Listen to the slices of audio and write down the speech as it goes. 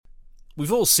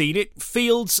We've all seen it,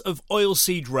 fields of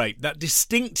oilseed rape, that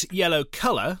distinct yellow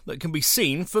colour that can be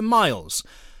seen for miles.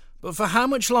 But for how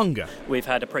much longer? We've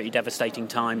had a pretty devastating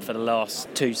time for the last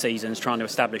 2 seasons trying to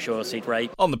establish oilseed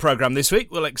rape. On the programme this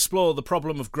week, we'll explore the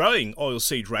problem of growing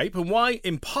oilseed rape and why,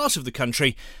 in part of the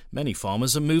country, many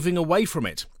farmers are moving away from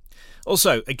it.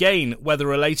 Also, again,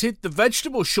 weather-related, the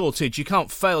vegetable shortage you can't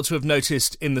fail to have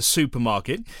noticed in the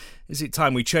supermarket. Is it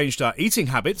time we changed our eating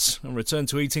habits and returned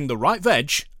to eating the right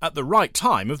veg at the right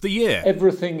time of the year?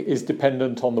 Everything is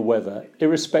dependent on the weather.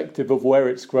 Irrespective of where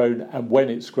it's grown and when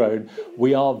it's grown,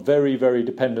 we are very, very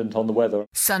dependent on the weather.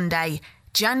 Sunday,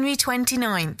 January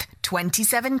 29th,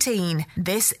 2017.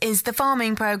 This is the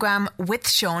Farming Programme with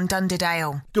Sean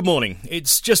Dunderdale. Good morning.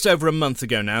 It's just over a month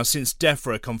ago now since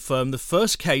DEFRA confirmed the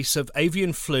first case of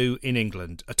avian flu in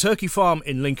England. A turkey farm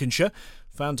in Lincolnshire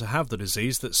found to have the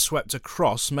disease that swept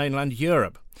across mainland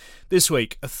Europe. This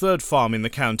week, a third farm in the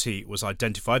county was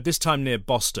identified, this time near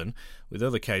Boston, with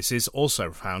other cases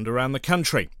also found around the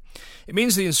country. It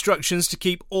means the instructions to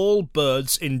keep all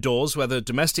birds indoors, whether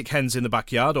domestic hens in the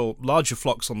backyard or larger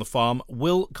flocks on the farm,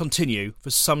 will continue for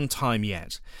some time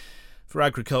yet. For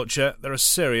agriculture, there are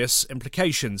serious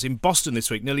implications. In Boston this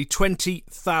week, nearly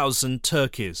 20,000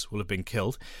 turkeys will have been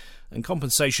killed, and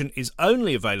compensation is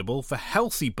only available for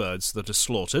healthy birds that are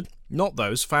slaughtered, not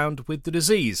those found with the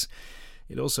disease.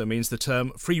 It also means the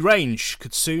term free range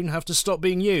could soon have to stop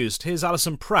being used. Here's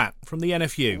Alison Pratt from the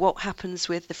NFU. What happens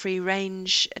with the free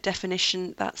range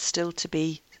definition, that's still to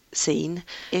be seen.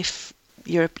 If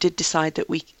Europe did decide that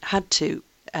we had to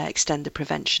extend the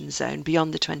prevention zone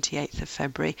beyond the 28th of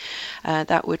February,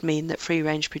 that would mean that free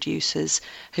range producers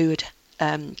who had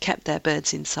kept their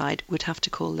birds inside would have to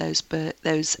call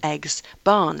those eggs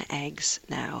barn eggs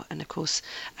now, and of course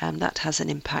that has an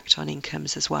impact on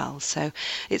incomes as well. So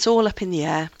it's all up in the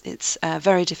air. It's a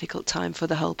very difficult time for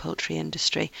the whole poultry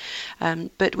industry,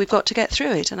 but we've got to get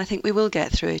through it, and I think we will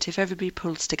get through it if everybody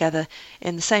pulls together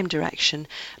in the same direction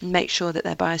and make sure that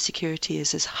their biosecurity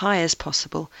is as high as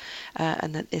possible,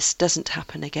 and that this doesn't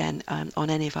happen again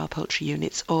on any of our poultry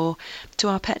units or to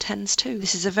our pet hens too.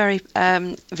 This is a very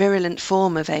virulent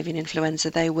form of avian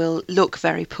influenza. They will look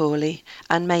very poorly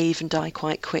and may even die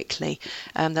quite quickly.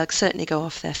 They'll certainly go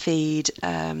off their feed,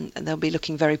 and they'll be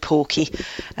looking very porky,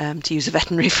 to use a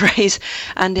veterinary phrase.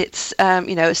 And it's,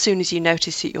 as soon as you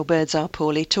notice that your birds are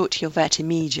poorly, talk to your vet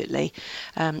immediately.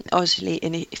 Obviously,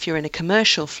 if you're in a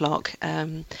commercial flock,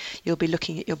 you'll be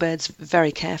looking at your birds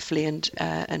very carefully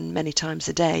and many times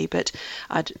a day. But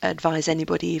I'd advise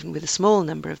anybody, even with a small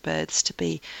number of birds, to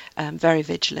be very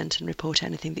vigilant and report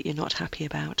anything that you're not happy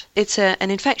about. It's an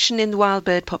infection in the wild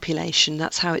bird population.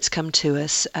 That's how it's come to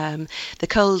us. The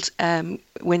cold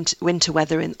winter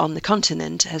weather on the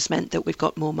continent has meant that we've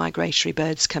got more migratory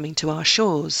birds coming to our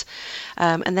shores,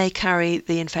 and they carry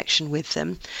the infection with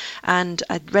them. And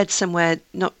I read somewhere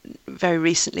not very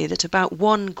recently that about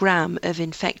 1 gram of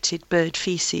infected bird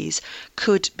faeces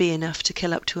could be enough to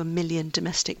kill up to 1 million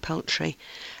domestic poultry.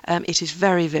 It is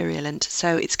very virulent,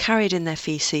 so it's carried in their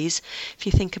faeces. If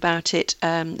you think about it,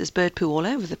 there's bird poo all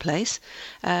over the place.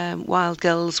 Wild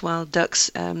gulls, wild ducks,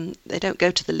 they don't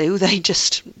go to the loo, they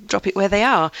just drop it where they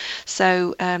are.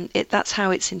 So that's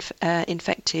how it's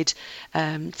infected.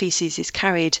 Faeces is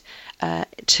carried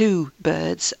to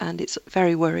birds, and it's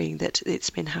very worrying that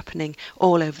it's been happening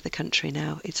all over the country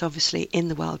now. It's obviously in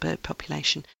the wild bird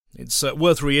population. It's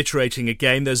worth reiterating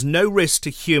again, there's no risk to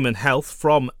human health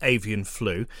from avian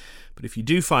flu. But if you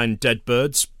do find dead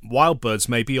birds, wild birds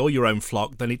maybe, or your own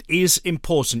flock, then it is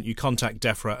important you contact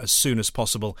DEFRA as soon as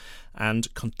possible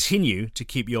and continue to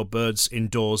keep your birds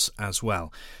indoors as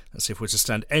well. That's if we're to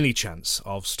stand any chance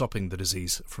of stopping the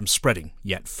disease from spreading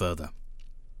yet further.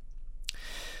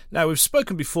 Now, we've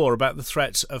spoken before about the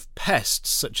threat of pests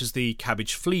such as the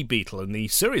cabbage flea beetle and the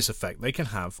serious effect they can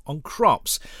have on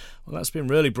crops. Well, that's been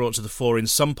really brought to the fore in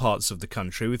some parts of the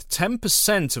country, with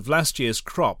 10% of last year's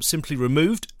crop simply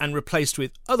removed and replaced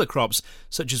with other crops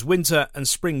such as winter and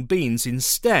spring beans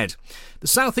instead. The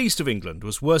southeast of England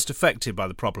was worst affected by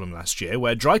the problem last year,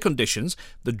 where dry conditions,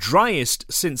 the driest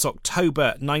since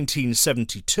October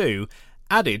 1972,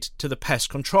 added to the pest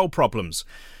control problems.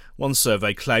 One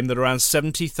survey claimed that around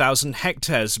 70,000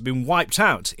 hectares have been wiped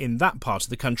out in that part of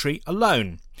the country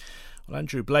alone. Well,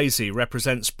 Andrew Blasey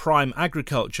represents prime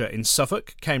agriculture in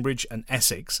Suffolk, Cambridge and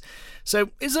Essex. So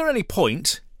is there any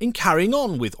point in carrying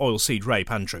on with oilseed rape,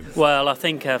 Andrew? Well, I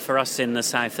think for us in the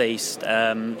southeast,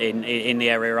 in the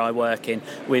area I work in,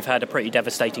 we've had a pretty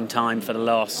devastating time for the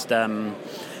last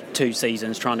 2 2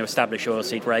 seasons trying to establish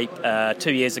oilseed rape.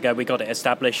 2 years ago we got it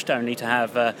established, only to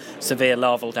have severe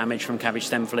larval damage from cabbage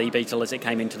stem flea beetle as it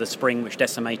came into the spring, which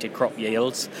decimated crop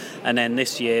yields. And then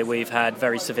this year we've had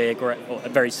very severe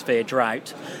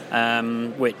drought,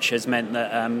 which has meant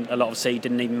that a lot of seed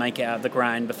didn't even make it out of the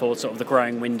ground before sort of the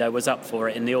growing window was up for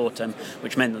it in the autumn,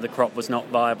 which meant that the crop was not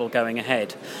viable going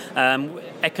ahead.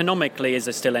 Economically, is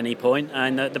there still any point?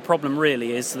 And the problem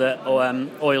really is that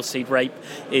oilseed rape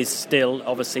is still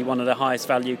obviously one of the highest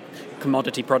value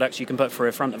commodity products you can put through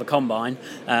a front of a combine.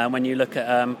 When you look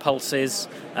at pulses,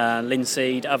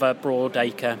 linseed, other broad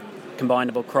acre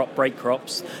combinable break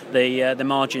crops, the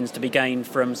margins to be gained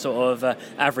from sort of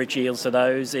average yields of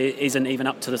those isn't even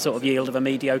up to the sort of yield of a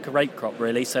mediocre rape crop,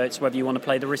 really. So it's whether you want to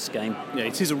play the risk game. Yeah,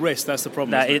 it is a risk. That's the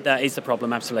problem. That is the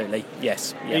problem. Absolutely,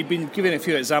 yes. Yeah. You've been giving a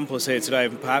few examples here today,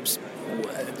 and perhaps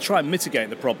try and mitigate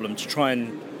the problem to try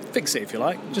and fix it, if you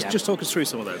like. Just talk us through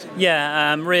some of those.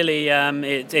 Yeah, really,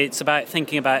 it's about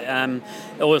thinking about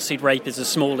oilseed rape is the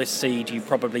smallest seed you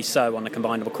probably sow on a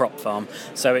combinable crop farm.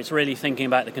 So it's really thinking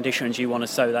about the conditions you want to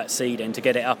sow that seed in to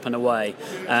get it up and away.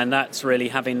 And that's really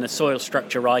having the soil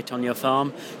structure right on your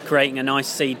farm, creating a nice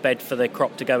seed bed for the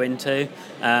crop to go into,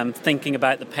 thinking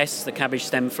about the pests, the cabbage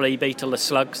stem flea beetle, the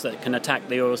slugs that can attack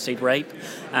the oilseed rape,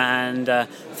 and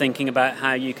thinking about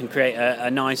how you can create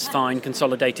a nice, fine,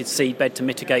 consolidated seed bed to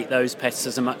mitigate those pests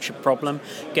as much a problem,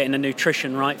 getting the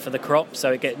nutrition right for the crop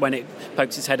so when it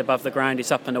pokes its head above the ground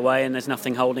it's up and away and there's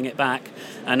nothing holding it back,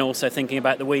 and also thinking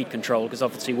about the weed control, because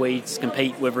obviously weeds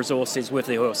compete with resources with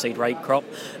the oilseed rape crop,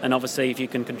 and obviously if you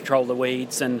can control the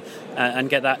weeds and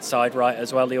get that side right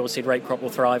as well, the oilseed rape crop will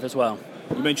thrive as well.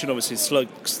 You mentioned obviously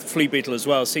slugs, flea beetle as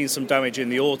well, seeing some damage in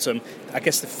the autumn. I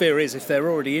guess the fear is if they're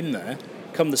already in there,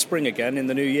 come the spring again in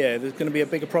the new year, there's going to be a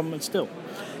bigger problem still.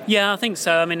 Yeah, I think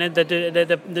so. I mean,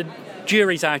 the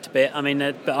jury's out a bit. I mean,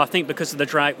 but I think because of the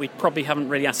drought, we probably haven't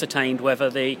really ascertained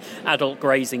whether the adult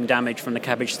grazing damage from the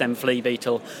cabbage stem flea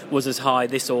beetle was as high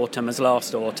this autumn as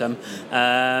last autumn.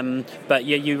 But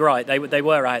yeah, you're right. They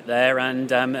were out there, and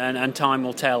time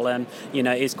will tell. And it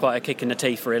is quite a kick in the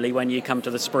teeth, really, when you come to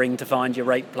the spring to find your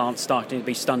rape plants starting to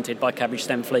be stunted by cabbage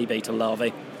stem flea beetle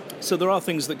larvae. So there are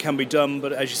things that can be done,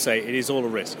 but as you say, it is all a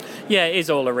risk. Yeah, it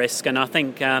is all a risk, and I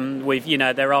think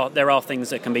there are things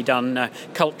that can be done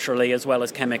culturally as well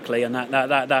as chemically, and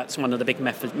that's one of the big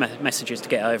messages to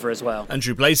get over as well.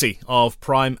 Andrew Blasey of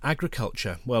Prime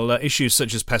Agriculture. Well, issues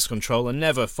such as pest control are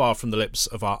never far from the lips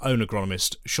of our own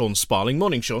agronomist, Sean Sparling.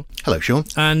 Morning, Sean. Hello, Sean.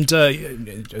 And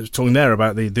talking there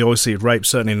about the oilseed rape,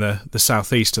 certainly in the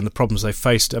southeast, and the problems they've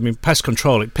faced. I mean, pest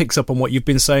control, it picks up on what you've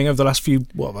been saying over the last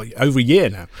over a year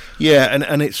now. Yeah,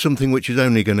 and it's something which is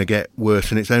only going to get worse,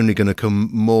 and it's only going to come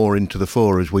more into the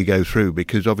fore as we go through,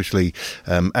 because obviously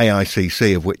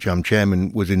AICC, of which I'm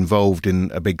chairman, was involved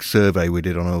in a big survey we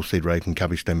did on oilseed rape and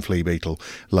cabbage stem flea beetle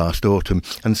last autumn,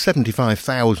 and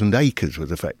 75,000 acres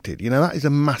was affected. That is a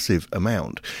massive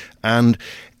amount. And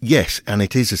yes, and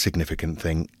it is a significant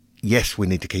thing. Yes, we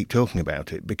need to keep talking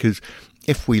about it, because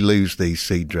if we lose these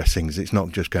seed dressings, it's not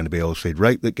just going to be oilseed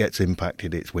rape that gets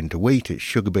impacted, it's winter wheat, it's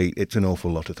sugar beet, it's an awful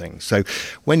lot of things. So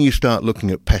when you start looking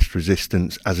at pest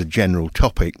resistance as a general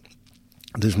topic,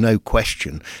 there's no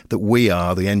question that we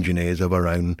are the engineers of our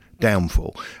own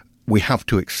downfall. We have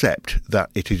to accept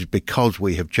that it is because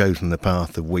we have chosen the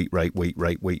path of wheat rape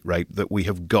that we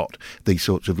have got these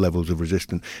sorts of levels of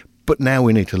resistance. But now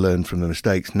we need to learn from the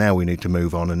mistakes, now we need to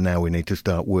move on, and now we need to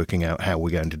start working out how we're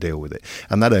going to deal with it.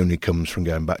 And that only comes from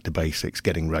going back to basics,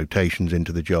 getting rotations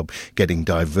into the job, getting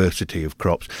diversity of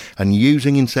crops, and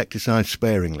using insecticides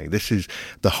sparingly. This is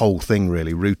the whole thing,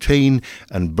 really. Routine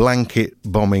and blanket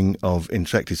bombing of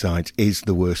insecticides is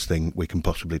the worst thing we can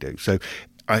possibly do. So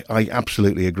I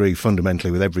absolutely agree fundamentally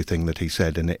with everything that he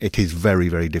said, and it is very,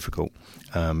 very difficult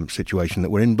situation that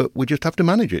we're in, but we just have to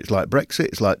manage it. It's like Brexit,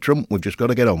 it's like Trump, we've just got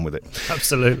to get on with it.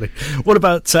 Absolutely. What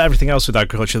about everything else with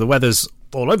agriculture? The weather's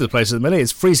all over the place at the minute.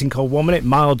 It's freezing cold 1 minute,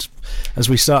 mild as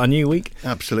we start a new week.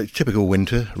 Absolutely. Typical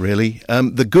winter, really.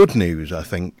 The good news, I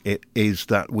think, it is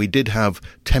that we did have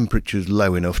temperatures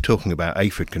low enough, talking about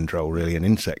aphid control, really, and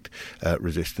insect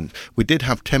resistance. We did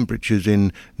have temperatures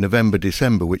in November,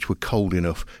 December, which were cold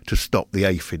enough to stop the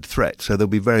aphid threat. So there'll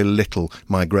be very little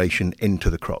migration into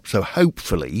the crop. So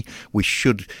hopefully we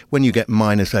should, when you get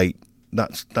 -8,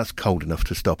 that's cold enough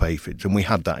to stop aphids, and we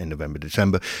had that in November,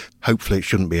 December. Hopefully it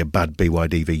shouldn't be a bad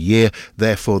BYDV year,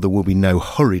 therefore there will be no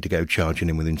hurry to go charging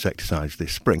in with insecticides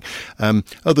this spring.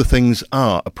 Other things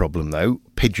are a problem though.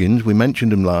 Pigeons, we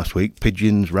mentioned them last week,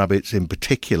 pigeons, rabbits in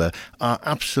particular, are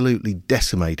absolutely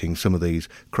decimating some of these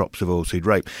crops of oilseed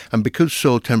rape. And because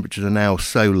soil temperatures are now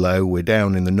so low, we're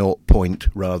down in the 0 point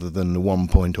rather than the 1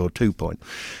 point or 2 point.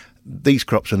 these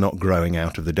crops are not growing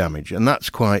out of the damage, and that's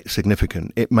quite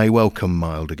significant. It may well come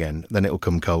mild again, then it'll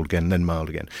come cold again, then mild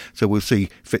again. So we'll see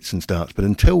fits and starts. But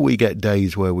until we get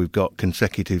days where we've got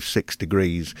consecutive 6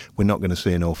 degrees, we're not going to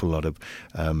see an awful lot of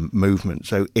movement.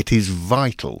 So it is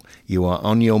vital you are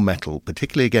on your mettle,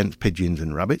 particularly against pigeons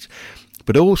and rabbits.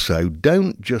 But also,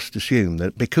 don't just assume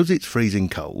that because it's freezing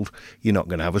cold, you're not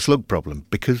going to have a slug problem,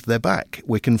 because they're back.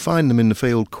 We can find them in the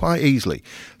field quite easily.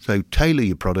 So tailor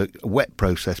your product. A wet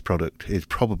process product is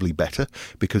probably better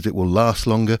because it will last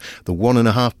longer. The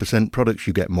 1.5% products,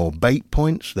 you get more bait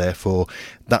points. Therefore,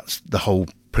 that's the whole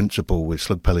principle with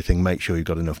slug pelleting. Make sure you've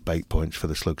got enough bait points for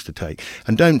the slugs to take,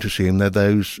 and don't assume they're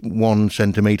those 1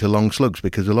 centimetre long slugs,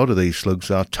 because a lot of these slugs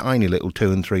are tiny little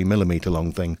 2 and 3 millimetre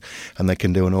long things, and they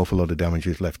can do an awful lot of damage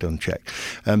if left unchecked.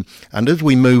 And as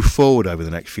we move forward over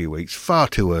the next few weeks, far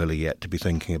too early yet to be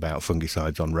thinking about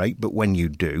fungicides on rape, but when you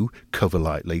do, cover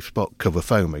light leaf spot, cover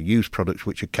foamer, use products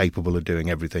which are capable of doing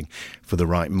everything for the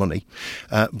right money.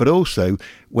 But also,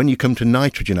 when you come to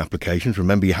nitrogen applications,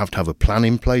 remember you have to have a plan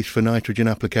in place for nitrogen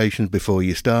applications before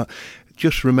you start.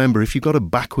 Just remember, if you've got a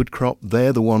backward crop,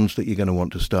 they're the ones that you're going to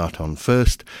want to start on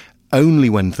first. Only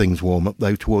when things warm up,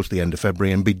 though, towards the end of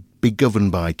February, and be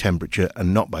governed by temperature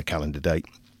and not by calendar date.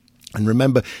 And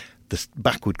remember, the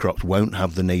backward crops won't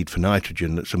have the need for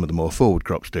nitrogen that some of the more forward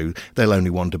crops do. They'll only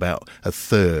want about a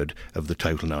third of the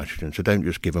total nitrogen. So don't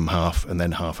just give them half and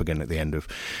then half again at the end of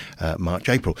March,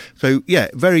 April. So, yeah,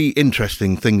 very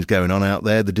interesting things going on out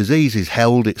there. The disease is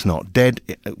held. It's not dead.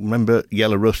 Remember,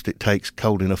 yellow rust, it takes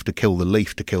cold enough to kill the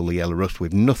leaf to kill the yellow rust.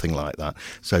 With nothing like that.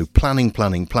 So planning.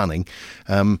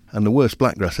 And the worst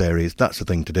blackgrass areas, that's the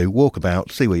thing to do. Walk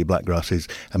about, see where your blackgrass is,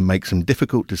 and make some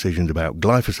difficult decisions about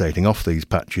glyphosating off these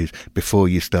patches before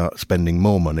you start spending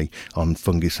more money on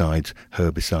fungicides,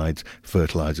 herbicides,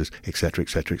 fertilisers, etc.,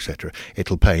 etc., etc.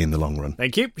 It'll pay in the long run.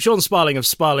 Thank you. Sean Sparling of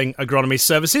Sparling Agronomy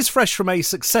Services, fresh from a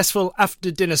successful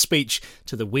after-dinner speech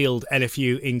to the Weald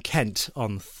NFU in Kent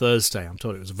on Thursday. I'm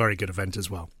told it was a very good event as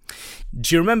well.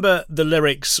 Do you remember the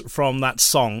lyrics from that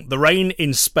song? The rain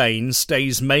in Spain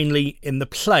stays mainly in the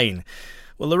plain.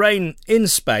 Well, the rain in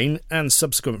Spain and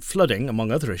subsequent flooding,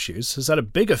 among other issues, has had a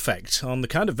big effect on the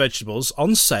kind of vegetables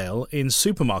on sale in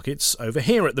supermarkets over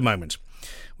here at the moment.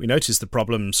 We noticed the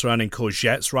problem surrounding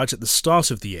courgettes right at the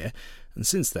start of the year, and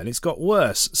since then it's got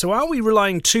worse. So are we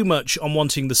relying too much on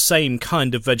wanting the same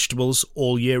kind of vegetables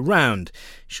all year round?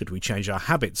 Should we change our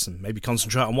habits and maybe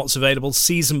concentrate on what's available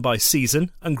season by season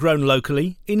and grown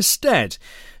locally instead?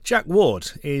 Jack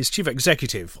Ward is Chief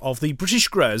Executive of the British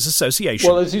Growers Association.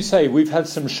 Well, as you say, we've had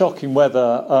some shocking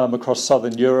weather across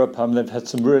southern Europe. They've had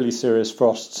some really serious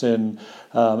frosts in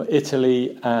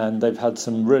Italy, and they've had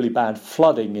some really bad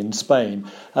flooding in Spain.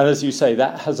 And as you say,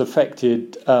 that has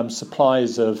affected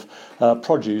supplies of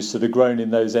produce that are grown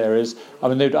in those areas.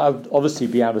 They'd obviously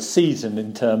be out of season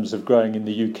in terms of growing in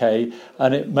the UK,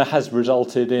 and it has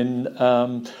resulted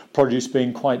in produce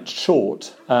being quite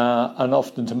short. And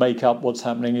often to make up what's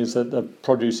happening is that the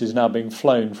produce is now being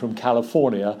flown from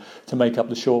California to make up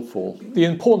the shortfall. The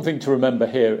important thing to remember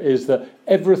here is that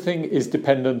everything is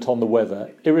dependent on the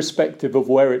weather, irrespective of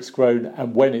where it's grown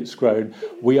and when it's grown.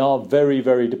 We are very,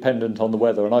 very dependent on the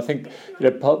weather. And I think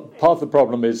part of the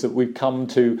problem is that we've come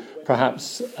to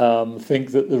perhaps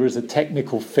think that there is a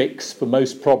technical fix for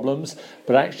most problems,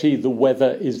 but actually the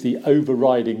weather is the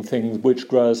overriding thing which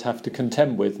growers have to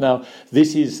contend with. Now,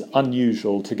 this is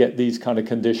unusual to get these kind of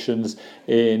conditions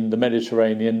in the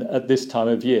Mediterranean at this time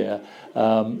of year.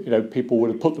 People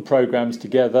would have put the programmes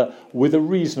together with a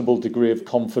reasonable degree of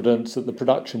confidence that the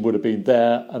production would have been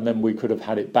there, and then we could have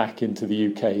had it back into the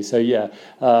UK. So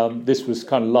this was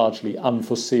kind of largely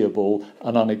unforeseeable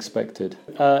and unexpected.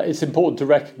 It's important to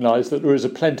recognise that there is a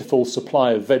plentiful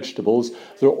supply of vegetables.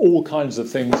 There are all kinds of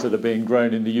things that are being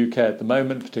grown in the UK at the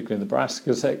moment, particularly in the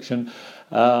brassica section.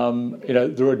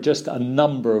 There are just a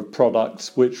number of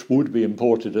products which would be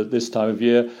imported at this time of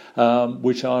year,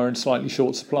 which are in slightly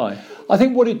short supply. I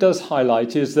think what it does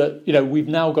highlight is that, we've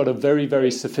now got a very,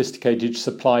 very sophisticated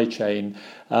supply chain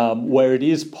where it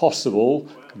is possible,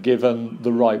 given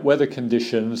the right weather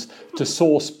conditions, to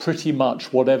source pretty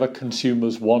much whatever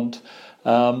consumers want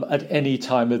at any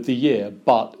time of the year.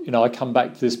 But, I come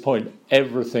back to this point,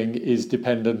 everything is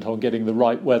dependent on getting the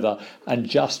right weather, and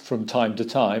just from time to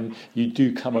time you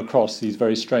do come across these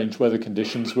very strange weather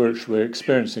conditions which we're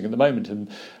experiencing at the moment in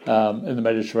the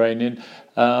Mediterranean,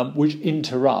 which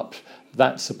interrupt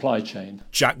that supply chain.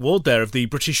 Jack Ward there of the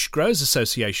British Growers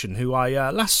Association, who I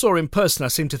last saw in person, I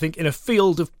seem to think, in a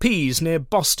field of peas near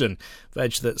Boston,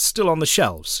 veg that's still on the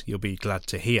shelves, you'll be glad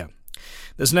to hear.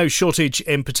 There's no shortage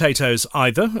in potatoes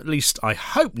either, at least I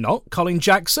hope not. Colin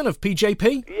Jackson of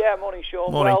PJP. Yeah, morning,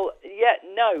 Sean. Morning. Well,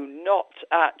 no, not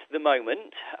at the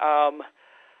moment. I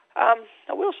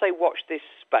will say watch this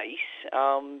space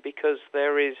because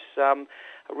there is a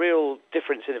real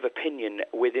difference of opinion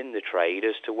within the trade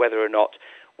as to whether or not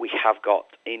we have got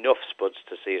enough spuds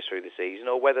to see us through the season,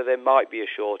 or whether there might be a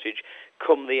shortage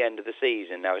come the end of the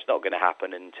season. Now, it's not going to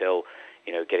happen until,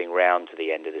 getting round to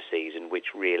the end of the season,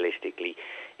 which realistically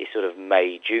is sort of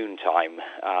May, June time,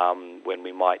 when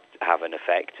we might have an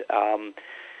effect.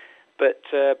 But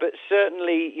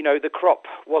certainly, the crop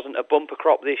wasn't a bumper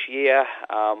crop this year.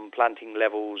 Planting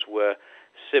levels were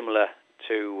similar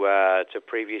to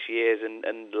previous years,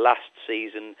 and last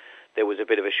season there was a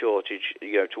bit of a shortage,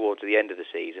 towards the end of the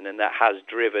season, and that has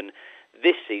driven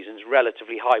this season's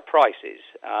relatively high prices.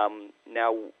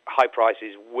 Now, high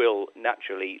prices will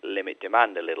naturally limit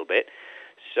demand a little bit.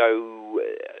 So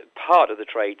part of the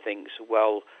trade thinks,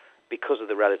 well, because of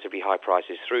the relatively high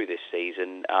prices through this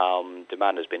season,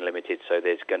 demand has been limited, so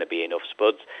there's going to be enough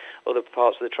spuds. Other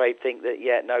parts of the trade think that,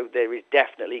 there is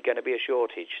definitely going to be a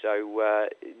shortage. So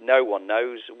no one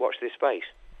knows. Watch this space.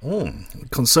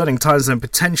 Concerning times then,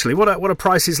 potentially. What are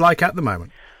prices like at the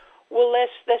moment? Well,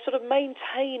 they're sort of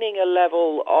maintaining a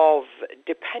level of,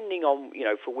 depending on,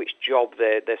 for which job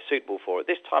they're suitable for. At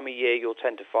this time of year, you'll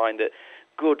tend to find that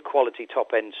good quality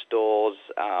top-end stores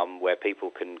where people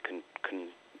can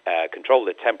control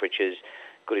the temperatures,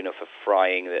 good enough for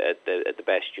frying. At the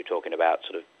best, you're talking about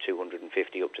sort of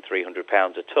 250 up to 300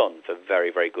 pounds a tonne for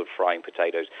very, very good frying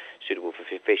potatoes, suitable for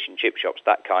fish and chip shops,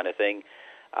 that kind of thing.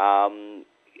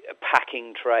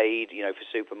 Packing trade,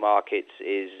 for supermarkets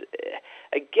is,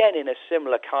 again, in a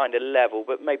similar kind of level,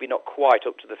 but maybe not quite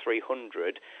up to the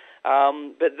 300.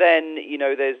 But then,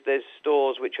 there's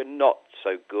stores which are not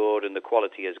so good and the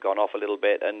quality has gone off a little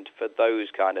bit. And for those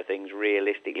kind of things,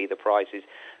 realistically, the price is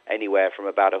anywhere from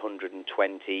about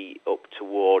 120 up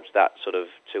towards that sort of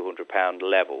 £200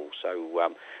 level.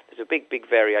 So there's a big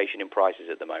variation in prices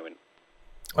at the moment.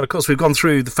 Well, of course, we've gone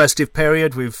through the festive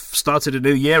period. We've started a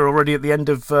new year already at the end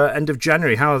of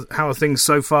January. How are things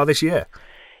so far this year?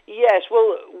 Yes,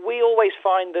 well, we always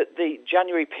find that the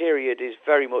January period is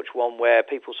very much one where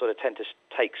people sort of tend to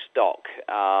take stock.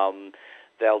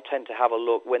 They'll tend to have a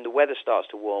look when the weather starts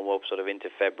to warm up, sort of into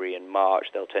February and March.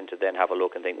 They'll tend to then have a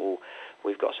look and think, "Oh,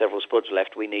 we've got several spuds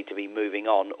left. We need to be moving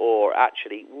on." Or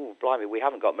actually, "Oh, blimey, we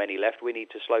haven't got many left. We need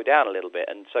to slow down a little bit."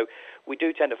 And so we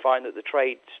do tend to find that the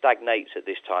trade stagnates at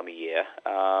this time of year,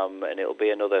 and it'll be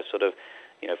another sort of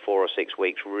 4 or 6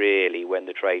 weeks really when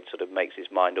the trade sort of makes its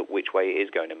mind up which way it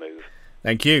is going to move.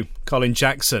 Thank you, Colin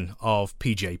Jackson of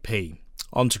PJP.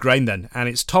 On to grain then, and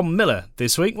it's Tom Miller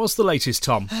this week. What's the latest,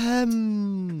 Tom?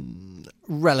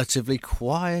 Relatively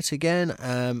quiet again.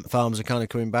 Farmers are kind of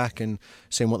coming back and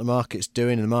seeing what the market's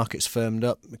doing, and the market's firmed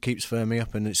up, it keeps firming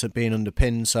up, and it's being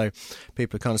underpinned, so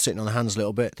people are kind of sitting on their hands a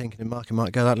little bit, thinking the market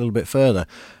might go that a little bit further.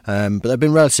 But they've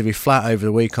been relatively flat over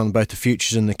the week on both the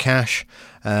futures and the cash.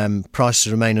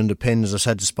 Prices remain underpinned, as I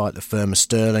said, despite the firmer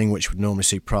sterling, which would normally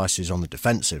see prices on the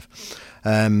defensive.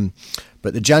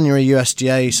 But the January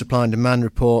USDA supply and demand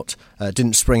report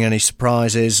didn't spring any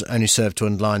surprises, only served to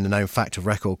underline the known fact of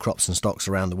record crops and stocks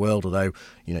around the world, although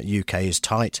UK is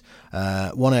tight.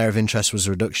 One area of interest was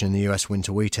a reduction in the US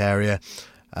winter wheat area,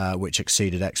 which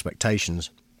exceeded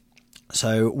expectations.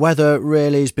 So weather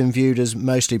really has been viewed as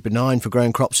mostly benign for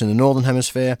growing crops in the northern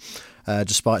hemisphere,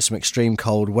 despite some extreme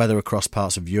cold weather across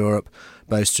parts of Europe,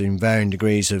 boasting varying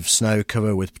degrees of snow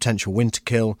cover with potential winter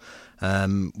kill,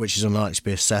 which is unlikely to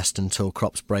be assessed until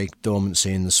crops break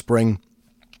dormancy in the spring.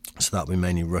 So that'll be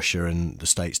mainly Russia and the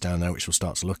states down there, which we'll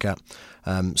start to look at.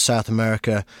 South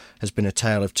America has been a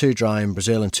tale of too dry in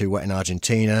Brazil and too wet in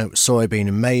Argentina. Soybean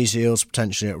and maize yields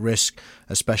potentially at risk,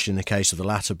 especially in the case of the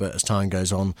latter, but as time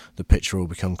goes on, the picture will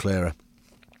become clearer.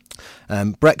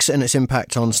 Brexit and its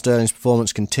impact on sterling's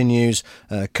performance continues.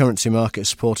 Currency market has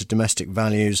supported domestic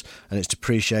values, and its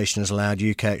depreciation has allowed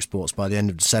UK exports by the end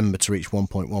of December to reach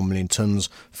 1.1 million tonnes,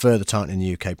 further tightening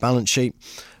the UK balance sheet.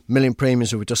 Milling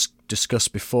premiums, as we just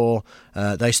discussed before,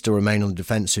 they still remain on the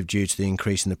defensive due to the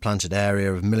increase in the planted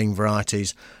area of milling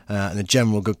varieties, and the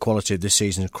general good quality of this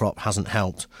season's crop hasn't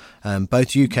helped.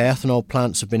 Both UK ethanol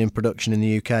plants have been in production in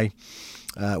the UK,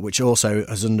 which also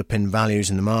has underpinned values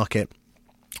in the market.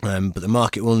 But the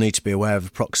market will need to be aware of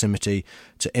the proximity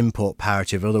to import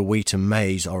parity of other wheat and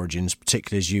maize origins,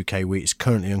 particularly as UK wheat is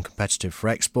currently uncompetitive for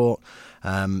export,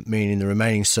 meaning the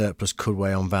remaining surplus could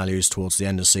weigh on values towards the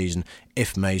end of the season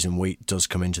if maize and wheat does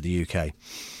come into the UK.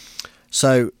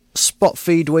 So spot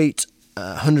feed wheat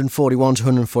 141 to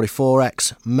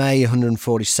 144x, May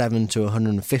 147 to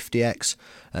 150x,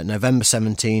 November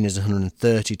 17 is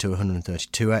 130 to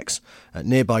 132x.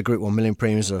 Nearby Group 1 million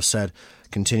premiums, as I've said,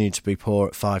 continue to be poor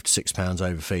at £5 to £6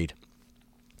 over feed.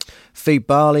 Feed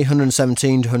barley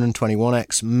 117 to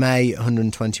 121x, May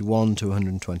 121 to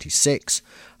 126.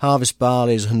 Harvest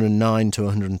barley is 109 to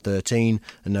 113,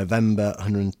 and November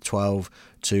 112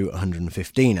 to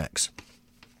 115x.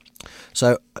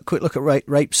 So a quick look at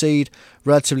rapeseed.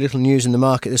 Relatively little news in the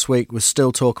market this week, with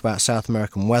still talk about South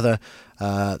American weather,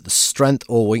 the strength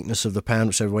or weakness of the pound,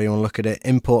 whichever way you want to look at it,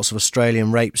 imports of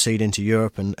Australian rapeseed into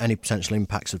Europe, and any potential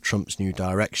impacts of Trump's new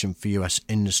direction for US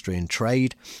industry and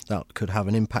trade. That could have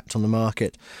an impact on the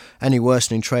market. Any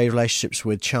worsening trade relationships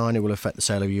with China will affect the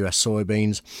sale of US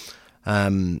soybeans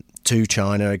to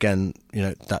China. Again,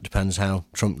 that depends how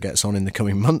Trump gets on in the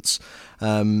coming months.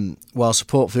 While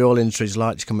support for the oil industry is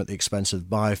likely to come at the expense of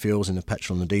biofuels in the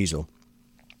petrol and the diesel.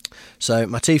 So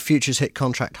Matif futures hit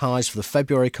contract highs for the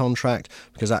February contract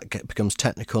because that becomes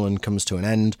technical and comes to an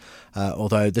end,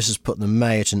 although this has put the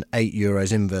May at an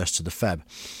 €8 inverse to the Feb.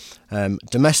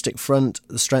 Domestic front,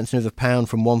 the strengthening of the pound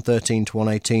from 113 to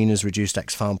 118 has reduced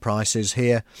ex-farm prices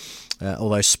here,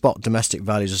 although spot domestic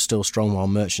values are still strong while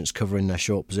merchants covering their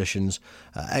short positions.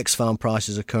 Ex-farm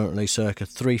prices are currently circa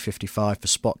 355 for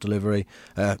spot delivery,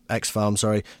 ex-farm,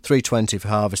 320 for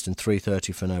harvest and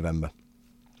 330 for November.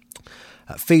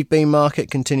 Feed bean market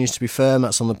continues to be firm.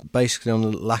 That's basically on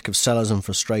the lack of sellers and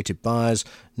frustrated buyers.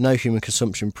 No human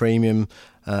consumption premium,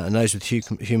 and those with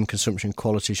human consumption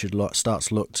quality should start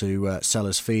to look to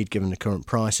sellers' feed given the current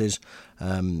prices.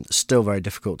 Still very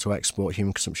difficult to export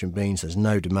human consumption beans. There's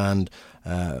no demand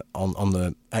on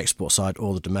the export side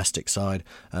or the domestic side.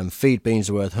 Feed beans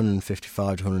are worth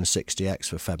 155 to 160x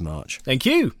for Feb-March. Thank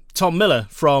you. Tom Miller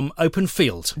from Open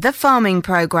Field. The Farming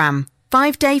Programme.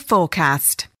 5-day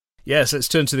forecast. Yes, let's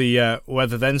turn to the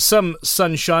weather then. Some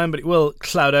sunshine, but it will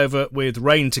cloud over with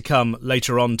rain to come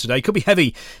later on today. Could be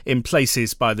heavy in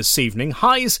places by this evening.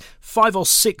 Highs 5 or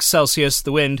 6 Celsius.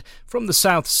 The wind from the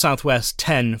south-southwest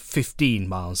 10-15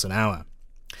 miles an hour.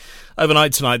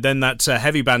 Overnight tonight, then, that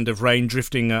heavy band of rain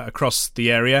drifting across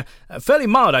the area. Fairly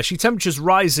mild, actually. Temperatures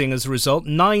rising as a result.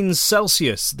 9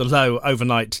 Celsius, the low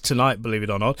overnight tonight, believe it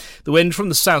or not. The wind from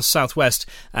the south-southwest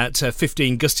at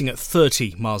 15, gusting at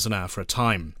 30 miles an hour for a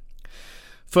time.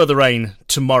 Further rain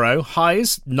tomorrow.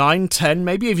 Highs 9, 10,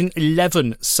 maybe even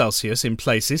 11 Celsius in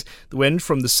places. The wind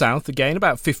from the south, again,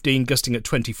 about 15, gusting at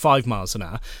 25 miles an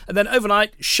hour. And then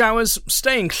overnight, showers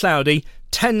staying cloudy.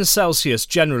 10 Celsius,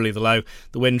 generally the low.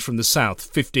 The wind from the south,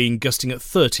 15, gusting at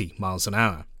 30 miles an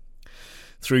hour.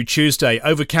 Through Tuesday,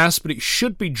 overcast, but it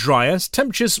should be drier.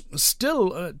 Temperatures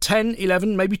still 10,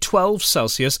 11, maybe 12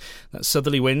 Celsius. That's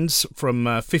southerly winds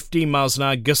from 15 miles an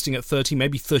hour, gusting at 30,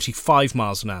 maybe 35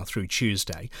 miles an hour through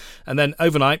Tuesday. And then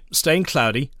overnight, staying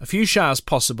cloudy. A few showers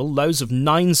possible, lows of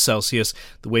 9 Celsius.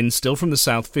 The wind still from the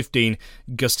south, 15,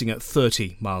 gusting at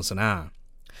 30 miles an hour.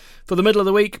 For the middle of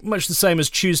the week, much the same as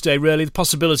Tuesday really, the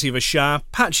possibility of a shower,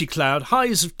 patchy cloud,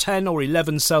 highs of 10 or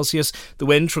 11 Celsius, the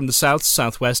wind from the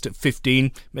south-southwest at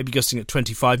 15, maybe gusting at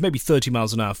 25, maybe 30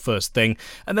 miles an hour first thing.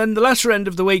 And then the latter end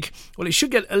of the week, well, it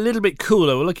should get a little bit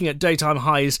cooler. We're looking at daytime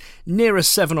highs nearer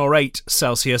 7 or 8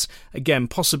 Celsius. Again,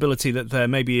 possibility that there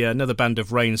may be another band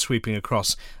of rain sweeping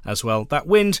across as well. That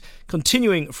wind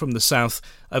continuing from the south,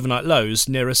 overnight lows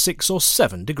nearer 6 or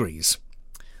 7 degrees.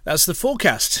 That's the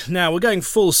forecast. Now, we're going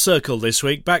full circle this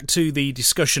week, back to the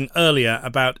discussion earlier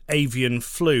about avian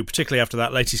flu, particularly after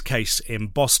that latest case in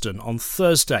Boston on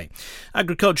Thursday.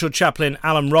 Agricultural chaplain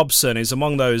Alan Robson is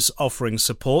among those offering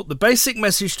support. The basic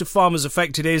message to farmers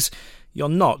affected is, you're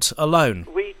not alone.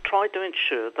 We try to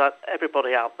ensure that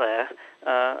everybody out there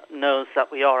knows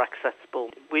that we are accessible.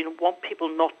 We want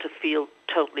people not to feel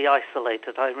totally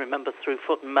isolated. I remember through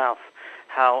foot and mouth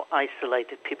how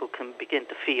isolated people can begin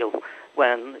to feel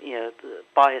when the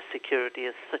biosecurity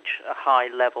is such a high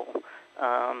level,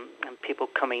 and people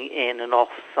coming in and off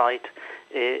site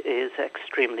is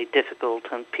extremely difficult,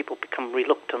 and people become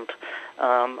reluctant.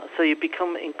 So you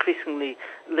become increasingly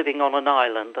living on an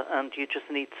island, and you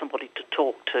just need somebody to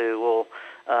talk to, or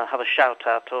have a shout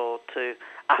at, or to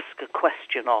ask a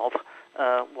question of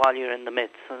while you're in the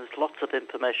midst. And there's lots of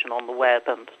information on the web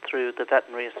and through the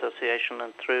Veterinary Association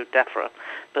and through DEFRA,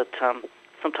 but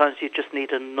sometimes you just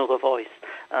need another voice.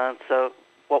 So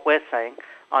what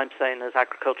I'm saying as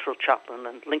agricultural chaplain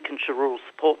and Lincolnshire Rural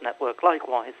Support Network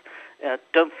likewise,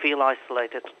 don't feel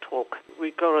isolated, talk.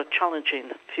 We've got a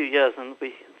challenging few years, and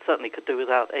we certainly could do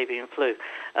without avian flu,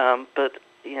 but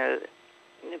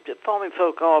farming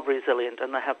folk are resilient,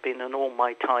 and they have been in all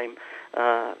my time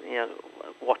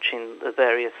watching the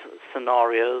various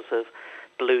scenarios of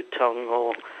blue tongue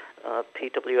or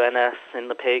PWNS in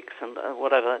the pigs and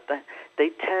whatever, they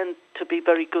tend to be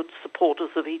very good supporters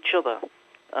of each other.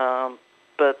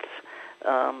 But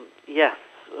yes,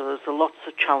 there's lots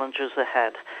of challenges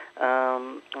ahead.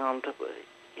 And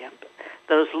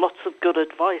there's lots of good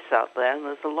advice out there, and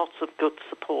there's lots of good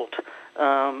support,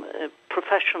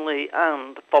 professionally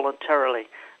and voluntarily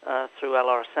through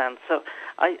LRSN. So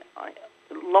as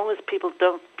long as people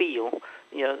don't feel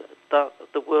that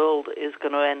the world is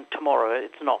going to end tomorrow,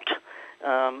 it's not.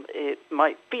 It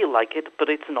might feel like it, but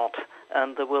it's not,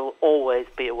 and there will always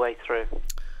be a way through.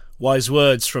 Wise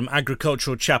words from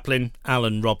Agricultural Chaplain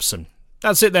Alan Robson.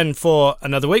 That's it then for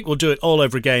another week. We'll do it all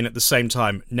over again at the same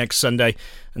time next Sunday.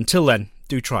 Until then,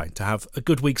 do try to have a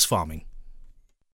good week's farming.